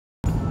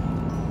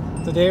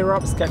Today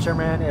Rob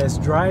Sketcherman is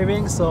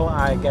driving, so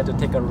I get to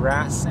take a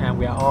rest and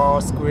we are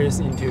all squeezed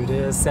into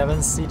this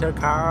 7-seater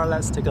car.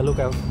 Let's take a look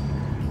at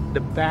the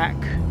back.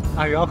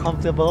 Are you all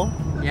comfortable?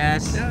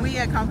 Yes. Yeah. We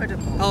are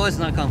comfortable. Paul is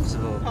not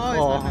comfortable.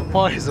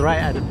 Paul is right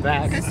at the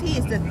back. Because he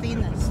is the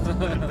thinnest.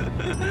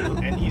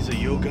 And he's a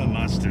yoga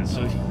master,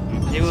 so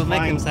He will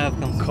make himself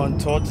comfortable.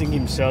 contorting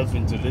himself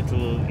into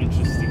little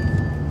interesting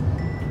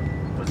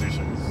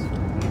positions.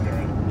 Look at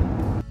him.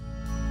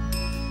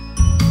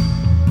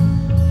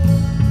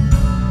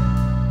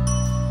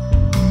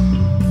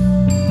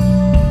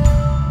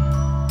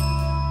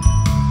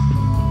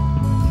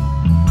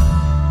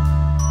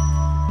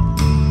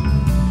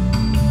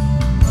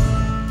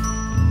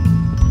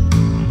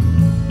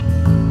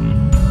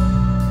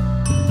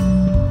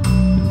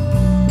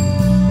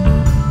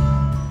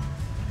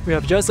 We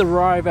have just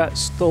arrived at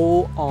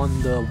Stow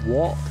on the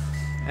Wold,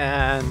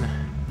 and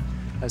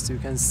as you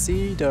can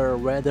see, the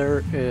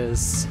weather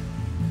is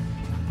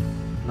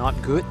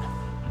not good.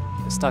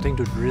 It's starting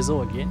to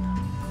drizzle again.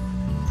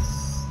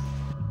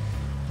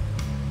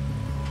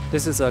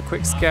 This is a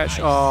quick sketch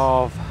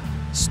of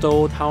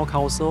Stow Town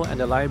Council and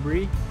the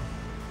library.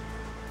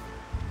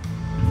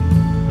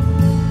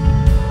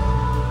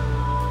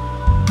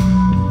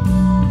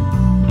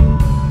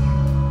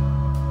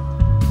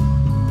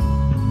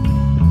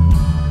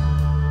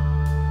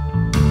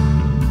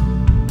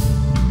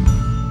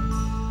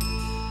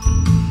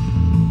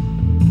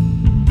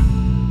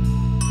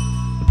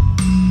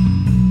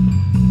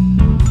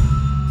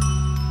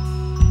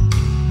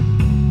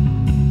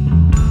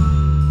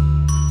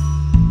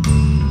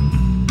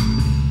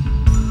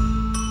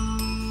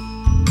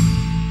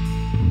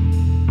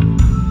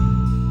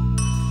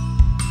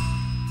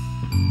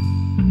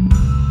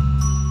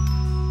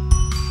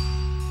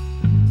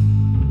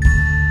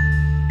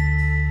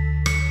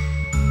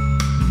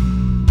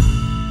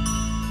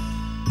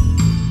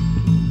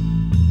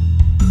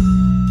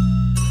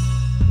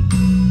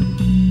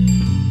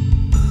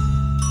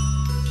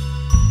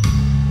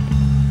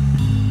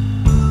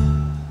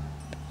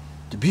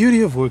 The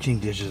beauty of working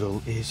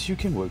digital is you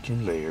can work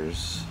in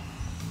layers,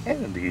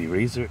 and the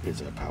eraser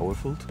is a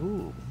powerful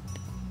tool.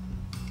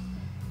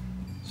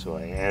 So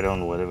I add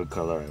on whatever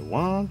color I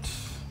want.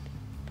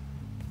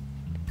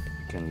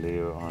 I can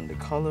layer on the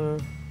color.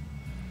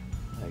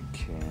 I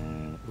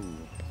can,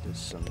 there's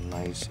some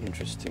nice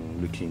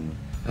interesting looking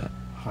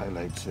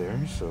highlights there.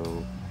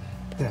 So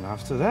then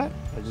after that,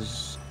 I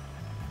just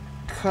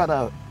cut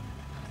out,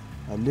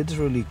 I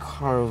literally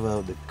carve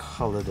out the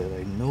color that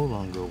I no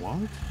longer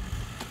want.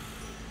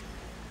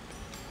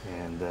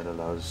 And that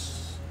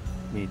allows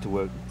me to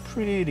work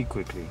pretty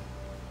quickly.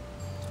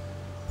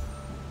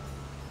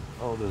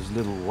 All those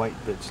little white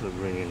bits look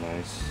really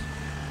nice.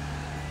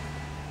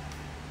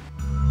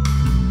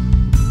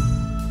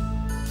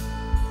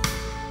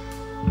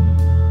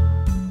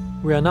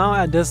 We are now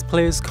at this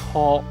place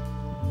called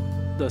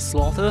the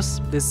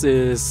Slaughters. This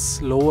is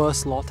Lower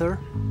Slaughter.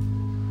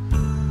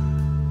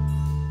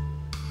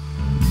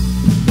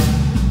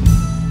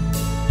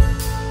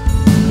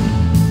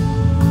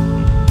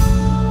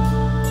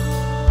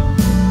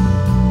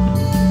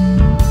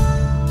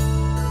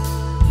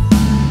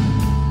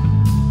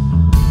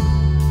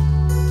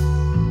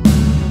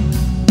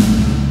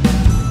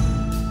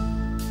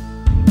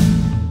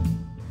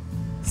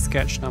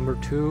 Sketch number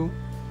 2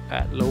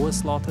 at Lower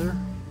Slaughter.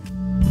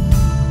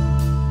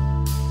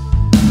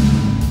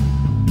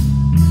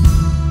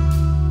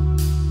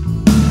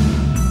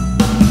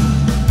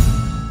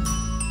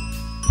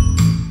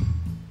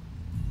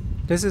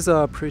 This is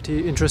a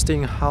pretty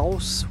interesting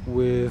house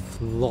with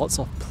lots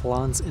of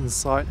plants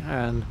inside,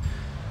 and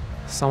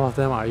some of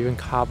them are even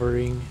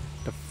covering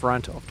the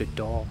front of the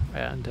door,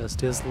 and there's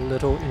this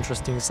little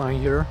interesting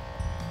sign here.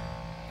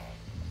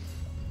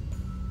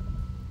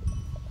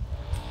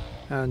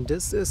 And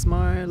this is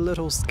my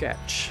little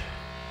sketch.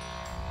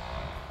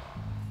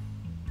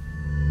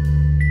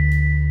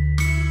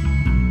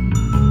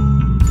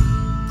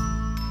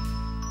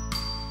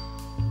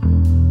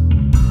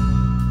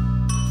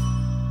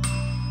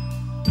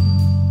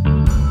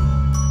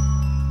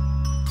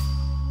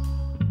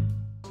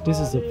 This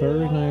is a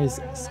very nice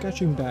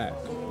sketching bag,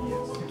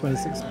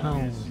 26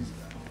 pounds,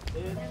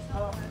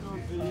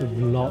 with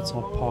lots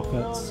of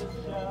pockets.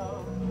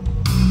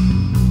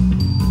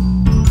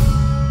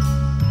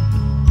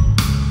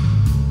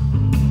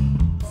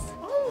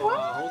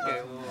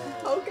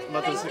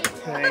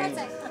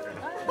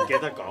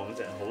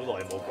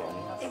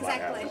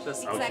 Exactly,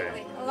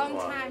 exactly. A long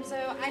time.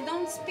 So I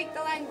don't speak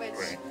the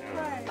language,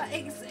 but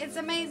it's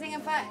amazing.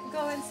 If I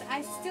go and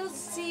I still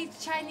see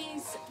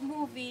Chinese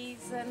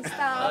movies and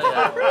stuff.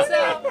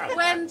 So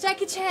when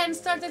Jackie Chan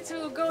started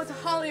to go to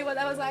Hollywood,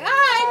 I was like, I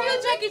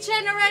knew Jackie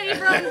Chan already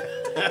from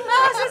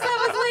since I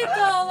was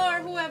little or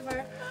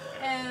whoever.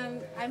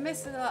 And I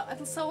missed it a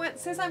lot. So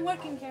since I'm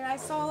working here, I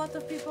saw a lot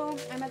of people.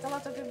 I met a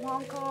lot of people in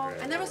Hong Kong.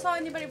 I never saw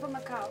anybody from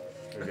Macau.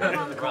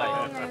 Hong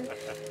Kong, and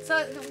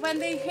so when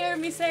they hear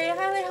me say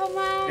 "Hi, Hong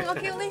Kong,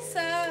 okay, Lisa,"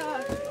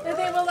 and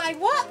they were like,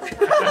 "What?"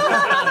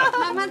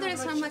 My mother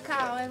is from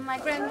Macau and my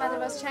grandmother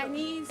was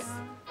Chinese.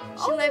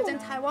 She lived in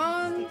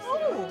Taiwan.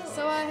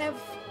 So I have...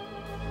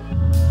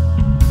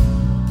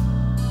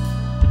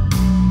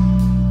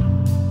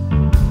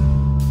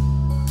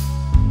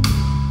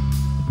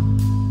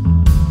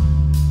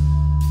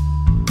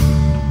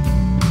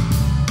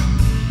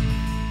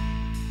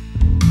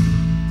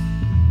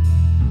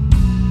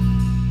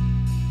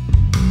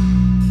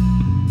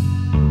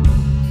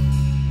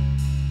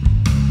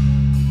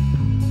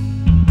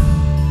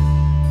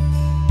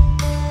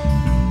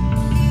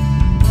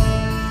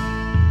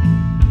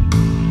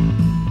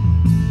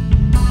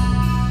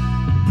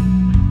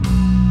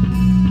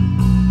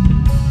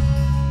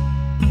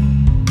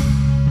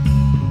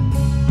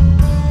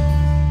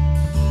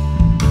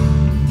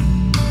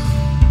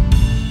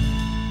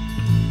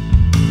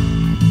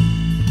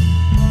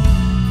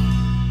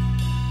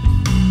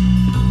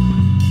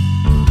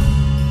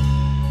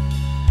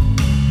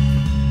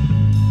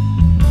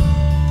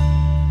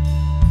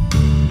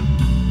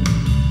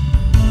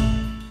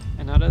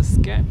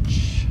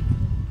 sketch.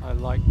 I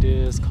like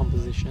this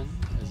composition,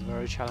 it's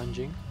very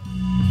challenging.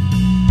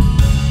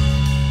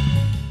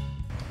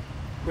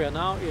 We are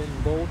now in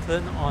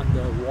Bourton on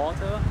the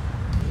water.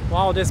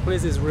 Wow, this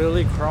place is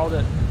really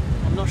crowded.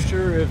 I'm not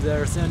sure if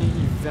there's any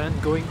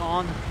event going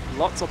on.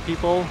 Lots of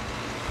people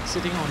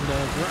sitting on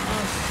the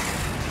grass.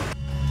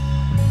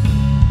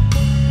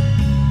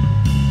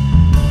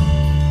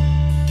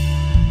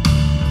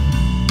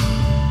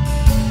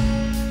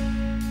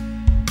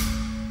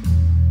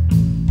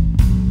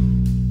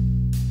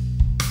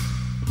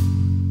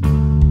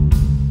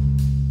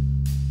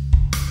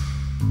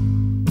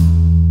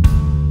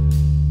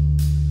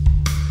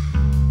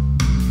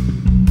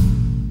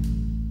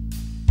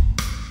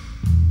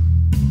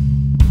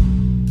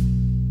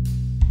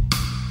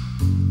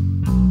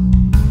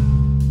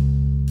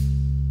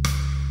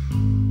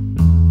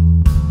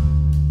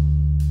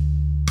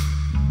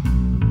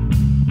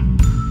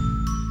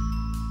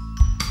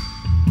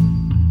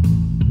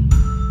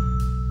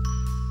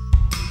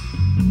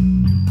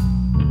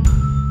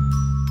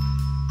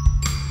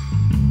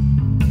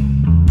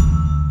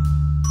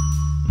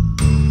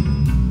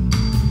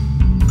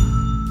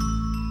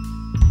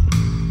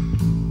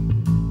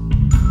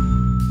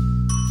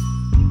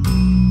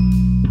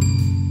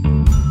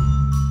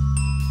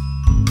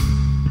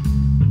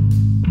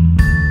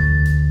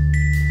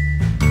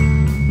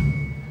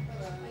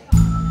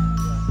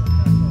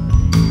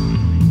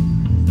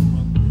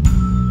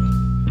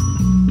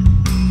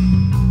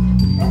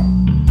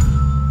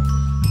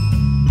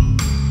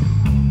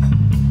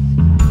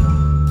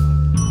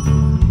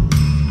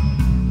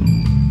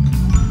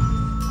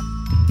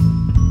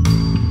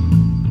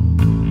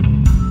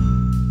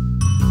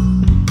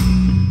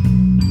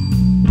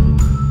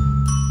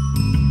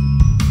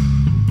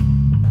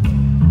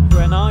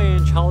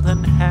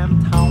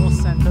 Cheltenham town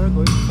centre,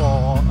 going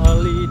for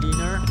early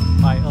dinner.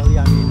 By early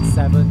I mean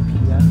 7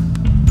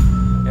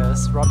 PM.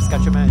 Yes, Rob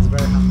Sketcherman is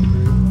very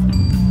hungry.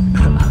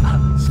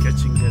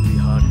 Sketching can be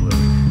hard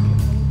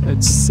work.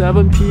 It's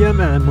 7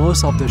 PM and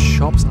most of the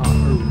shops are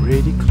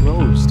already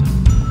closed.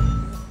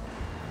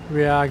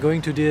 We are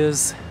going to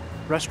this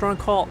restaurant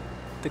called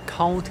the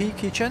County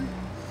Kitchen.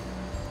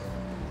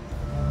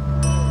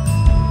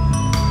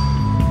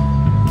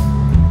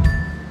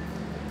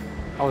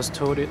 I was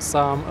told it's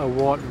some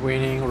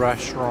award-winning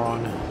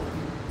restaurant.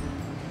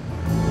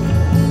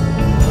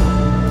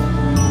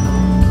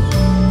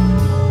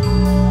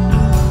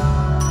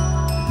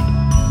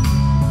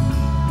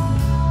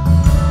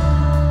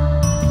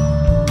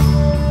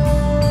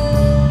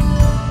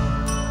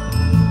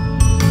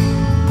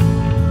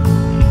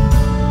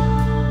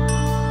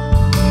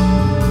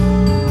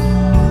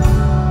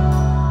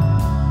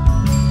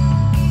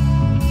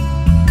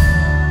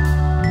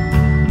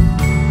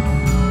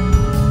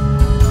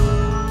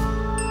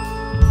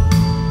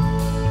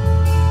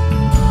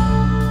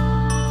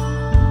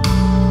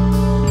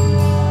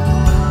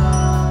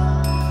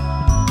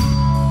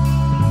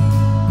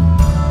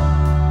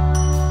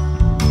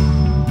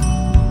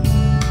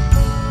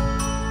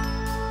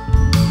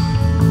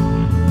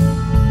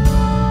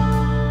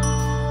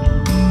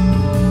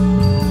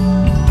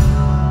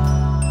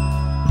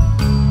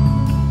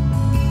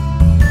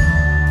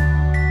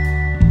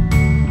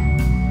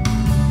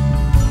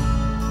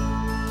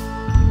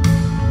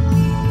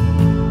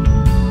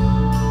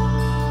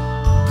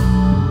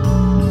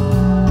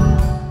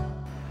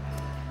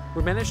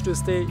 We managed to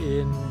stay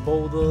in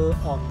Boulder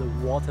on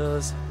the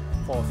waters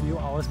for a few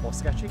hours for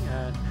sketching,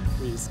 and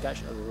we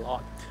sketched a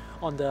lot.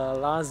 On the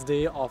last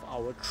day of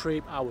our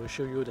trip, I will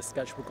show you the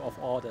sketchbook of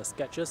all the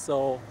sketches,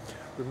 so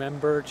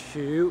remember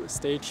to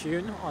stay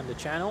tuned on the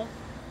channel.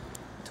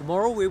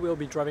 Tomorrow we will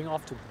be driving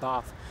off to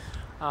Bath.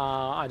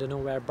 I don't know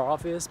where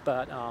Bath is,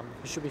 but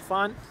it should be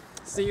fun.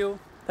 See you.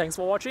 Thanks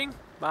for watching.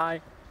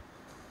 Bye.